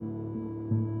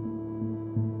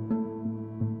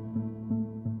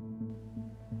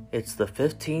It's the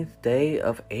 15th day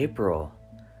of April.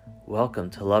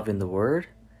 Welcome to Loving the Word.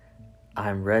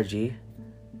 I'm Reggie.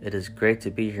 It is great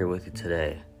to be here with you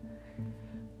today.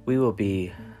 We will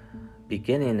be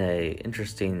beginning an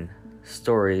interesting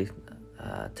story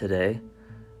today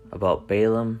about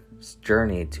Balaam's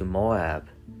journey to Moab.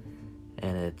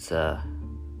 And it's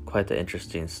quite the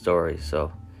interesting story.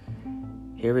 So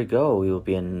here we go. We will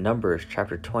be in Numbers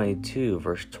chapter 22,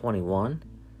 verse 21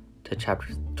 to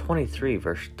chapter 23,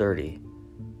 verse 30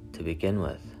 to begin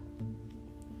with.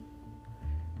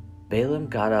 Balaam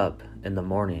got up in the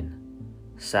morning,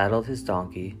 saddled his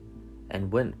donkey,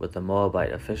 and went with the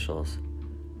Moabite officials.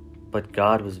 But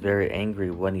God was very angry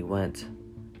when he went,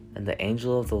 and the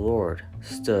angel of the Lord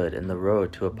stood in the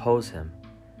road to oppose him.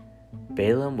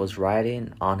 Balaam was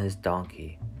riding on his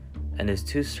donkey, and his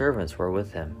 2 servants were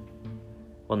with him.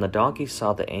 When the donkey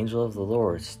saw the angel of the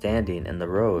Lord standing in the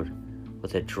road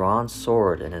with a drawn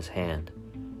sword in his hand,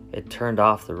 it turned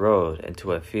off the road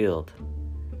into a field.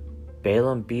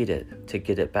 Balaam beat it to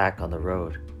get it back on the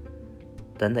road.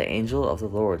 Then the angel of the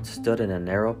Lord stood in a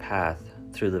narrow path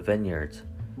through the vineyards,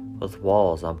 with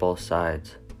walls on both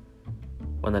sides.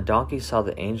 When the donkey saw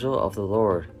the angel of the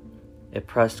Lord, it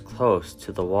pressed close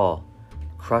to the wall,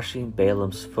 crushing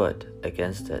Balaam's foot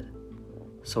against it.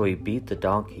 So he beat the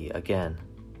donkey again.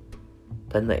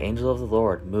 Then the angel of the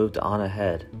Lord moved on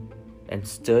ahead, and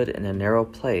stood in a narrow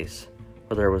place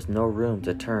where there was no room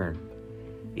to turn,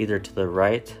 either to the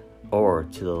right or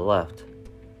to the left.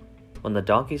 When the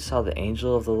donkey saw the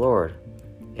angel of the Lord,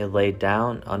 it lay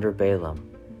down under Balaam,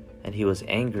 and he was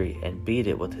angry and beat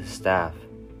it with his staff.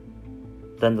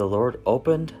 Then the Lord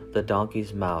opened the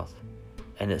donkey's mouth,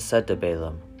 and it said to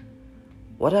Balaam,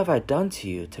 "What have I done to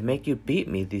you to make you beat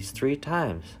me these 3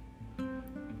 times?"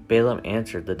 Balaam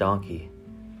answered the donkey,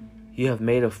 "You have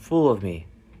made a fool of me.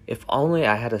 If only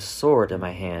I had a sword in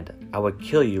my hand, I would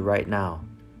kill you right now."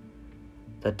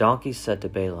 The donkey said to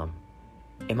Balaam,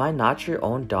 "Am I not your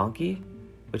own donkey,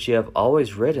 which you have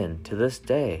always ridden to this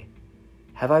day?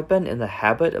 Have I been in the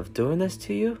habit of doing this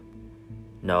to you?"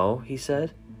 "No," he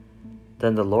said.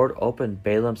 Then the Lord opened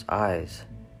Balaam's eyes,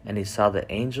 and he saw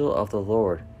the angel of the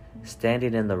Lord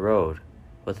standing in the road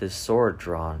with his sword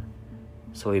drawn.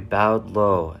 So he bowed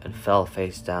low and fell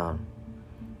face down.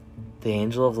 The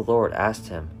angel of the Lord asked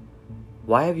him,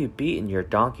 "Why have you beaten your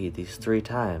donkey these 3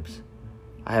 times?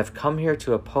 I have come here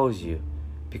to oppose you,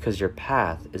 because your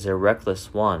path is a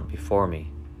reckless one before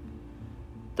me.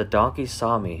 The donkey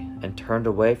saw me and turned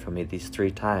away from me these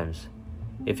 3 times.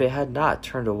 If it had not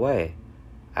turned away,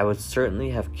 I would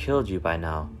certainly have killed you by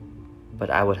now,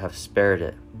 but I would have spared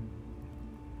it."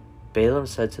 Balaam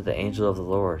said to the angel of the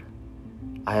Lord,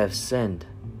 "I have sinned.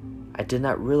 I did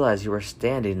not realize you were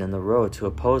standing in the road to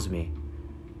oppose me.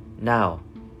 Now,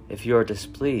 if you are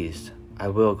displeased, I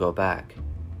will go back."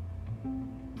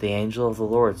 The angel of the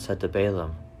Lord said to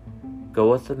Balaam, "Go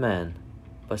with the men,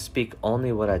 but speak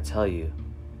only what I tell you."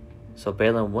 So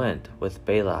Balaam went with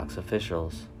Balak's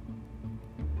officials.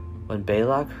 When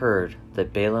Balak heard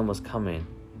that Balaam was coming,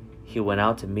 he went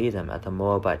out to meet him at the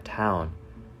Moabite town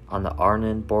on the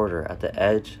Arnon border at the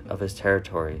edge of his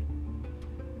territory.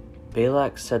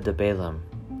 Balak said to Balaam,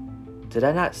 "Did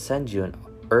I not send you an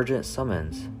urgent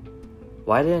summons?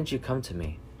 Why didn't you come to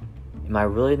me? Am I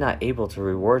really not able to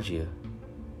reward you?"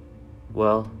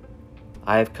 "Well,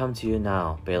 I have come to you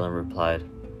now," Balaam replied,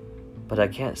 "but I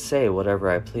can't say whatever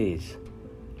I please.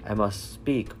 I must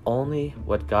speak only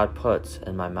what God puts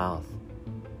in my mouth."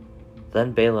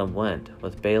 Then Balaam went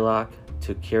with Balak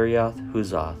to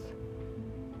Kiriath-Huzoth.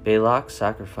 Balak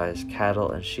sacrificed cattle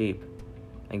and sheep,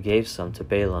 and gave some to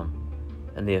Balaam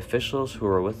and the officials who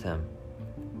were with him.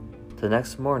 The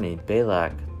next morning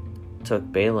Balak took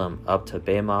Balaam up to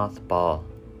Bamoth Baal,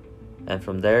 and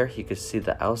from there he could see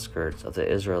the outskirts of the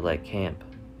Israelite camp.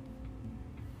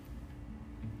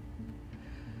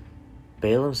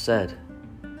 Balaam said,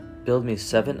 "Build me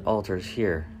 7 altars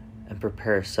here, and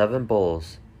prepare 7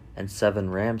 bulls and 7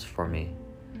 rams for me."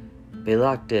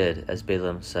 Balak did as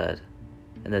Balaam said,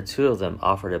 and the 2 of them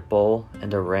offered a bull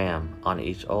and a ram on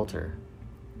each altar.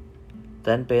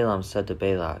 Then Balaam said to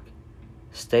Balak,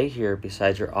 "Stay here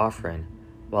beside your offering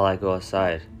while I go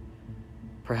aside.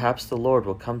 Perhaps the Lord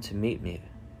will come to meet me.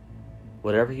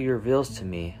 Whatever he reveals to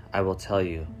me, I will tell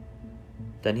you."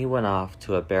 Then he went off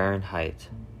to a barren height.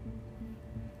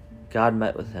 God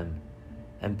met with him,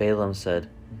 and Balaam said,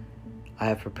 "I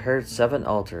have prepared 7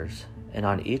 altars, and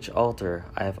on each altar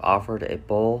I have offered a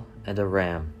bull and a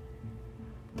ram."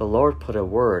 The Lord put a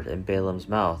word in Balaam's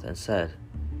mouth and said,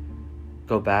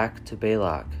 "Go back to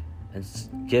Balak and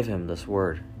give him this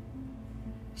word."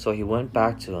 So he went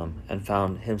back to him and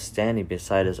found him standing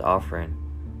beside his offering,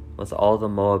 with all the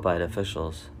Moabite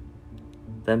officials.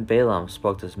 Then Balaam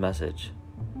spoke this message: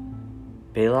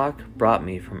 Balak brought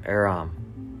me from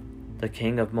Aram, the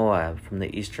king of Moab, from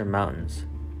the eastern mountains.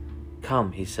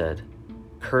 Come, he said,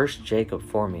 curse Jacob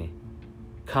for me.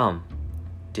 Come,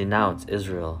 denounce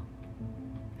Israel.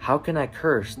 How can I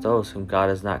curse those whom God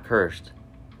has not cursed?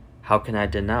 How can I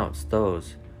denounce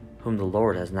those whom the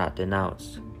Lord has not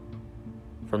denounced?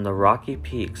 From the rocky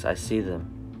peaks I see them,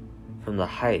 from the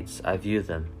heights I view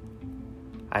them.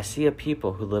 I see a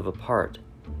people who live apart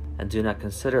and do not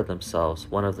consider themselves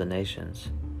one of the nations.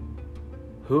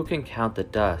 Who can count the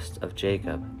dust of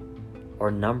Jacob,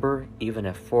 or number even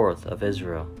a fourth of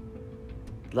Israel?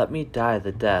 Let me die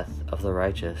the death of the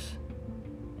righteous,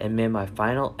 and may my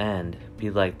final end be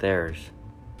like theirs.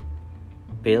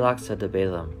 Balak said to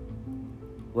Balaam,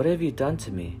 What have you done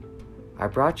to me? I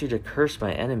brought you to curse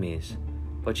my enemies,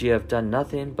 but you have done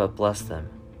nothing but bless them.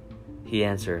 He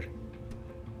answered,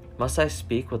 Must I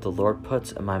speak what the Lord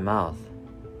puts in my mouth?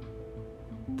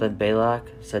 Then Balak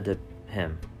said to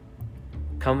him,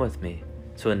 Come with me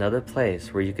to another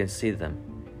place where you can see them.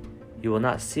 You will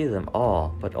not see them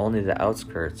all, but only the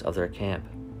outskirts of their camp.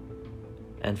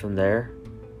 And from there,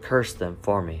 curse them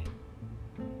for me.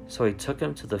 So he took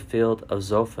him to the field of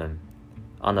Zophim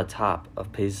on the top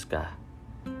of Pisgah.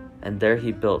 And there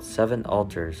he built 7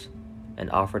 altars and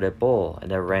offered a bull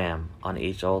and a ram on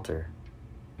each altar.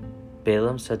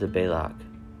 Balaam said to Balak,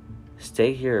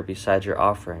 Stay here beside your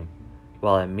offering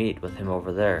while I meet with him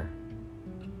over there.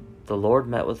 The Lord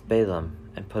met with Balaam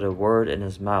and put a word in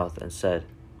his mouth and said,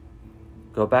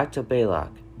 Go back to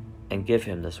Balak and give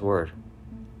him this word.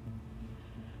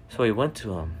 So he went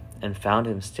to him and found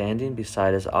him standing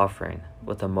beside his offering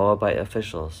with the Moabite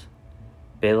officials.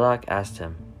 Balak asked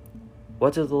him,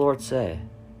 What did the Lord say?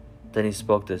 Then he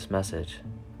spoke this message: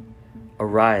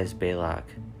 Arise, Balak,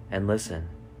 and listen.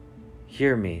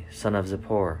 Hear me, son of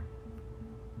Zippor.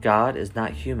 God is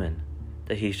not human,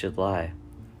 that he should lie,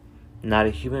 not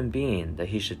a human being, that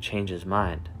he should change his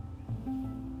mind.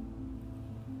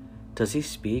 Does he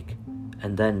speak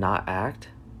and then not act?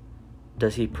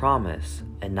 Does he promise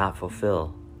and not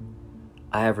fulfill?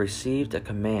 I have received a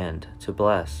command to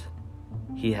bless.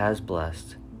 He has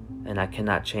blessed, and I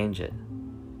cannot change it.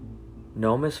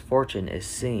 No misfortune is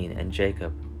seen in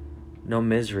Jacob, no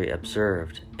misery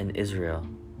observed in Israel.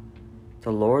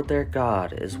 The Lord their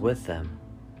God is with them.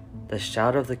 The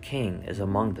shout of the king is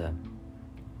among them.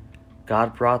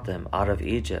 God brought them out of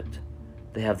Egypt.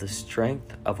 They have the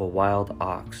strength of a wild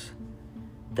ox.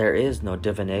 There is no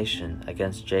divination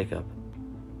against Jacob,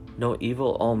 no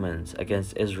evil omens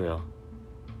against Israel.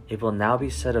 It will now be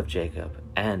said of Jacob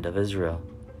and of Israel,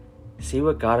 See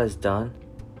what God has done?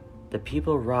 The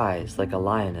people rise like a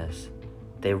lioness.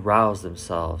 They rouse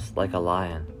themselves like a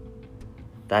lion.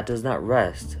 That does not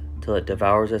rest till it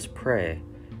devours its prey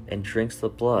and drinks the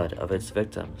blood of its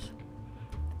victims.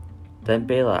 Then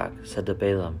Balak said to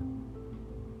Balaam,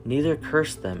 Neither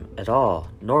curse them at all,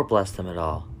 nor bless them at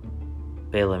all.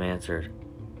 Balaam answered,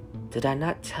 Did I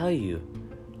not tell you,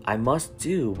 I must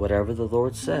do whatever the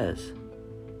Lord says?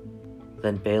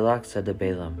 Then Balak said to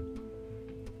Balaam,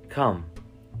 Come,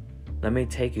 let me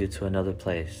take you to another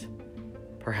place.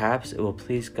 Perhaps it will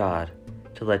please God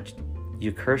to let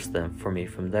you curse them for me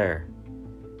from there.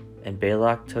 And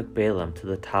Balak took Balaam to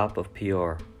the top of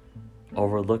Peor,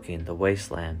 overlooking the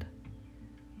wasteland.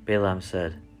 Balaam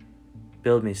said,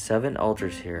 Build me 7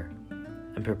 altars here,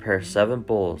 and prepare 7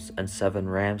 bulls and 7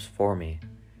 rams for me.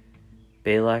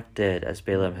 Balak did as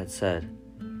Balaam had said,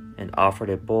 and offered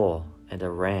a bull and a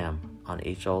ram on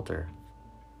each altar.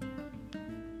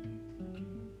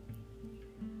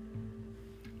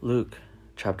 Luke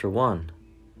chapter 1,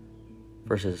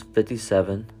 verses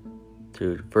 57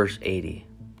 through verse 80.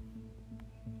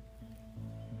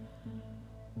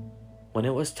 When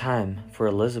it was time for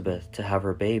Elizabeth to have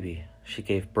her baby, she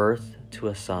gave birth to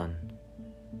a son.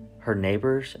 Her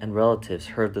neighbors and relatives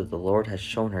heard that the Lord had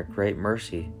shown her great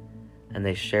mercy, and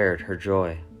they shared her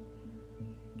joy.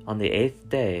 On the 8th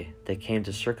day they came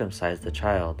to circumcise the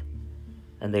child,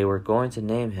 and they were going to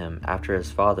name him after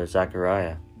his father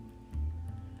Zechariah.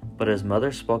 But his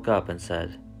mother spoke up and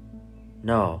said,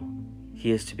 No,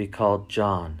 he is to be called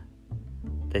John.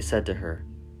 They said to her,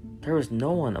 There is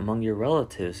no one among your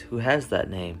relatives who has that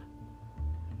name.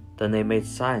 Then they made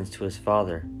signs to his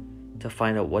father to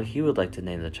find out what he would like to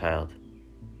name the child.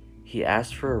 He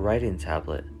asked for a writing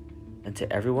tablet, and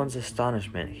to everyone's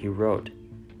astonishment he wrote,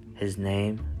 His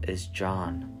name is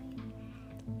John.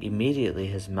 Immediately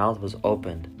his mouth was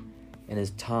opened, and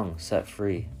his tongue set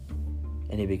free,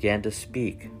 and he began to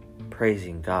speak,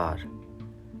 praising God.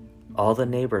 All the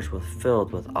neighbors were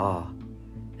filled with awe,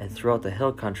 and throughout the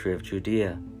hill country of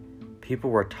Judea people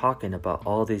were talking about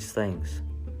all these things.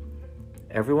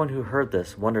 Everyone who heard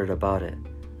this wondered about it,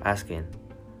 asking,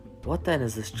 "What then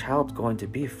is this child going to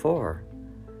be for?"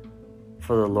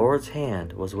 For the Lord's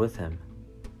hand was with him.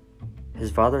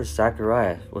 His father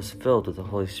Zacharias was filled with the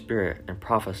Holy Spirit and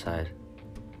prophesied,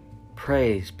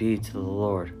 "Praise be to the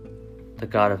Lord, the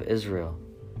God of Israel,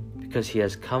 because he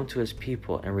has come to his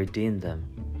people and redeemed them.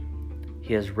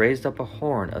 He has raised up a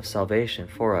horn of salvation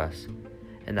for us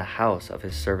in the house of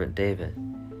his servant David,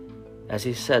 as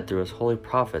he said through his holy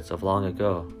prophets of long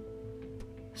ago,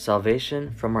 salvation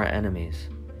from our enemies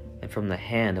and from the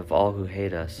hand of all who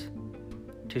hate us,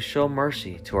 to show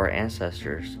mercy to our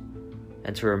ancestors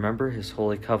and to remember his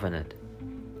holy covenant,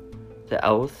 the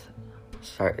oath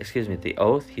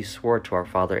he swore to our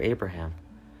father Abraham,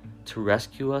 to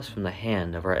rescue us from the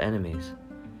hand of our enemies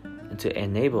and to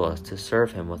enable us to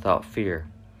serve him without fear,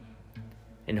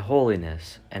 in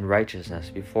holiness and righteousness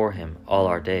before him all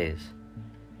our days.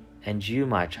 And you,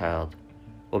 my child,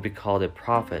 will be called a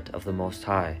prophet of the Most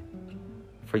High,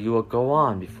 for you will go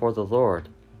on before the Lord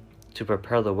to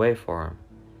prepare the way for him,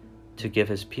 to give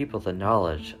his people the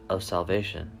knowledge of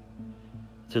salvation,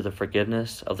 through the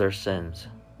forgiveness of their sins,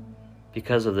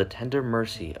 because of the tender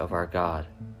mercy of our God,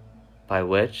 by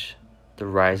which the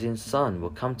rising sun will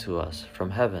come to us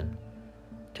from heaven,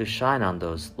 to shine on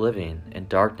those living in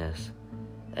darkness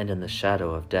and in the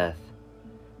shadow of death,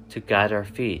 to guide our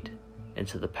feet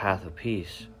into the path of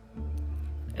peace."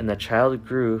 And the child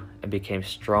grew and became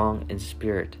strong in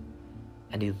spirit,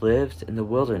 and he lived in the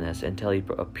wilderness until he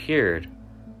appeared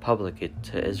publicly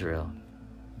to Israel.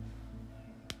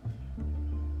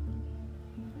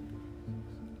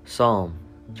 Psalm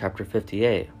chapter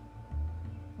 58.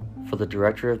 For the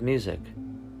director of music,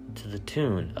 to the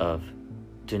tune of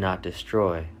 "Do Not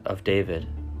Destroy" of David,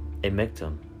 a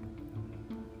Miktam.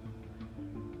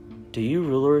 Do you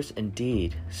rulers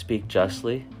indeed speak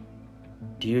justly?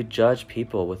 Do you judge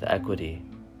people with equity?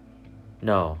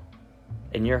 No,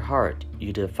 in your heart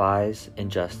you devise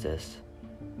injustice,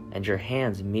 and your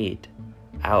hands mete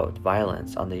out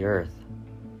violence on the earth.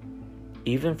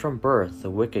 Even from birth the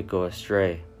wicked go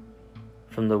astray.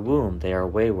 From the womb they are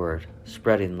wayward,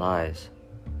 spreading lies.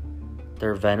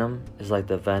 Their venom is like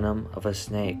the venom of a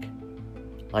snake,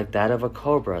 like that of a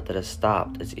cobra that has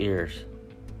stopped its ears.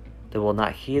 They will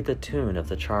not heed the tune of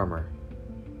the charmer,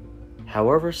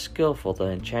 however skillful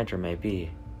the enchanter may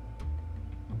be.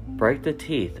 Break the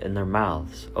teeth in their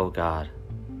mouths, O God.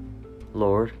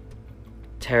 Lord,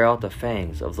 tear out the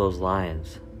fangs of those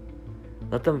lions.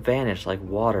 Let them vanish like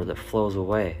water that flows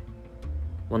away.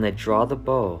 When they draw the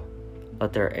bow,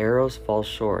 let their arrows fall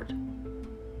short.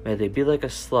 May they be like a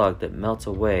slug that melts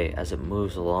away as it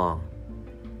moves along,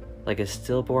 like a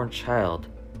stillborn child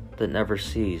that never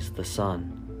sees the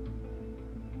sun.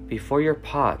 Before your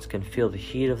pots can feel the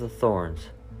heat of the thorns,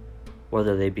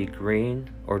 whether they be green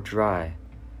or dry,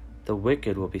 the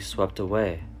wicked will be swept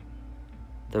away.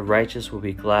 The righteous will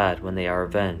be glad when they are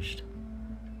avenged,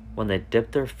 when they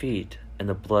dip their feet in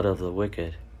the blood of the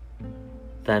wicked.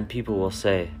 Then people will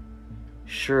say,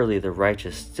 "Surely the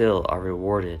righteous still are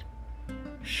rewarded.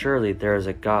 Surely there is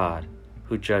a God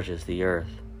who judges the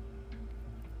earth."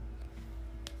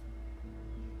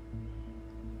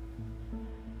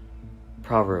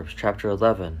 Proverbs chapter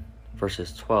 11,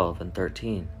 verses 12 and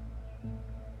 13.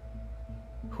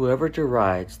 Whoever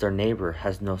derides their neighbor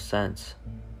has no sense,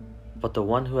 but the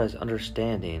one who has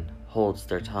understanding holds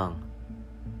their tongue.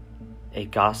 A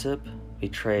gossip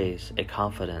betrays a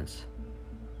confidence,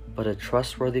 but a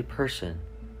trustworthy person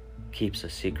keeps a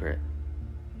secret.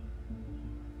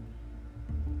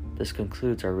 This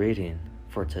concludes our reading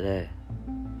for today.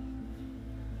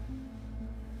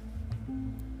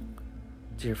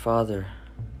 Dear Father,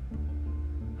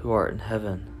 who art in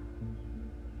heaven,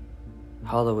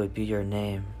 hallowed be your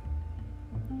name.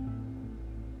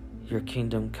 Your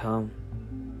kingdom come,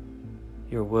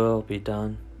 your will be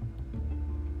done,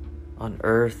 on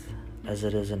earth as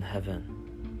it is in heaven.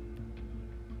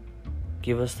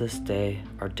 Give us this day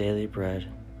our daily bread,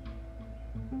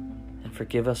 and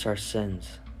forgive us our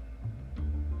sins,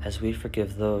 as we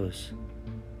forgive those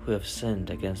who have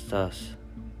sinned against us.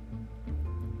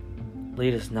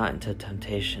 Lead us not into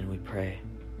temptation, we pray,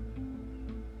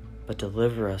 but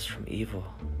deliver us from evil.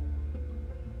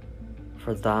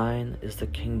 For thine is the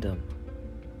kingdom,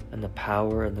 and the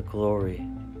power and the glory,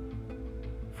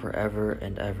 forever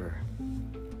and ever.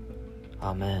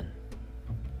 Amen.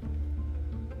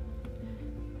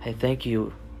 Hey, thank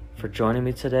you for joining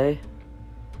me today.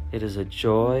 It is a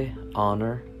joy,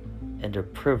 honor, and a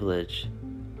privilege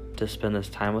to spend this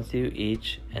time with you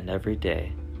each and every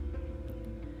day.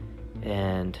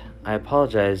 And I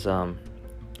apologize,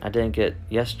 I didn't get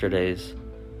yesterday's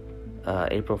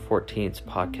April 14th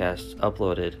podcast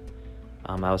uploaded.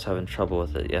 I was having trouble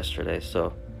with it yesterday,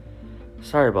 so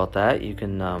sorry about that. You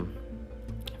can,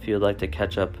 if you would like to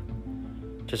catch up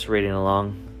just reading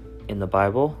along in the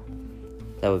Bible,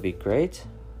 that would be great.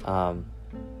 And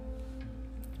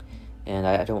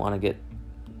I don't want to get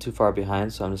too far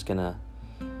behind, so I'm just gonna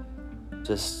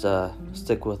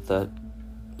stick with the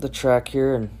track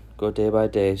here and go day by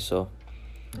day. So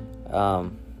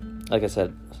like I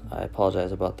said, I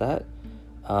apologize about that,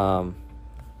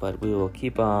 but we will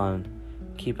keep on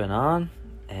keeping on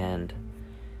and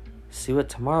see what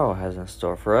tomorrow has in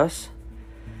store for us.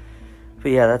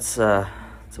 But yeah, it's a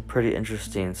pretty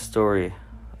interesting story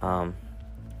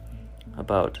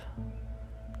about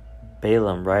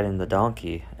Balaam riding the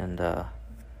donkey, and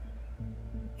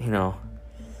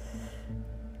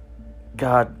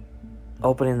God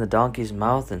opening the donkey's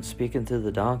mouth and speaking through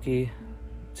the donkey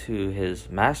to his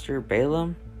master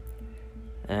Balaam.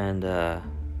 And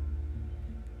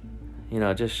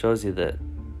it just shows you that,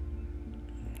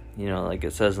 like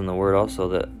it says in the word also,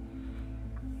 that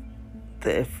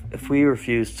if we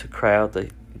refuse to cry out,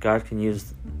 that God can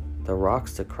use the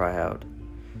rocks to cry out.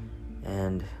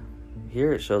 And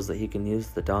here it shows that he can use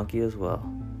the donkey as well.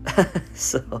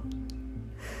 So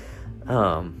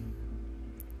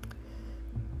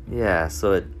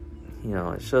so it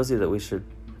shows you that we should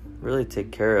really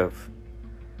take care of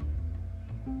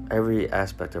every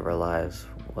aspect of our lives,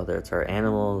 whether it's our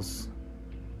animals,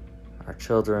 our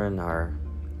children, our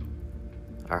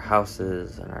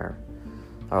houses, and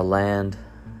our land.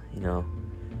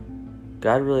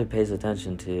 God really pays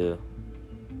attention to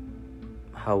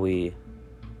how we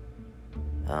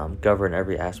govern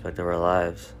every aspect of our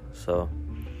lives. So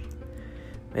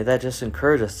may that just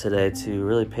encourage us today to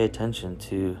really pay attention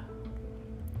to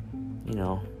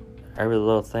every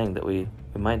little thing that we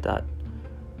might not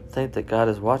think that God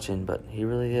is watching, but he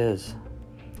really is.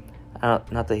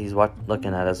 Not that he's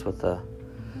looking at us with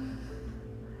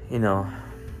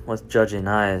with judging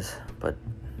eyes, but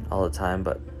all the time,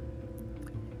 but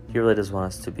he really does want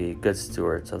us to be good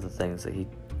stewards of the things that he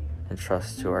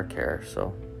entrusts to our care.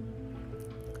 So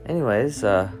anyways,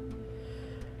 that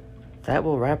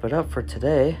will wrap it up for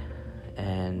today,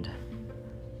 and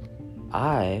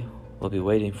I will be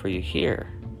waiting for you here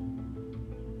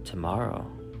tomorrow.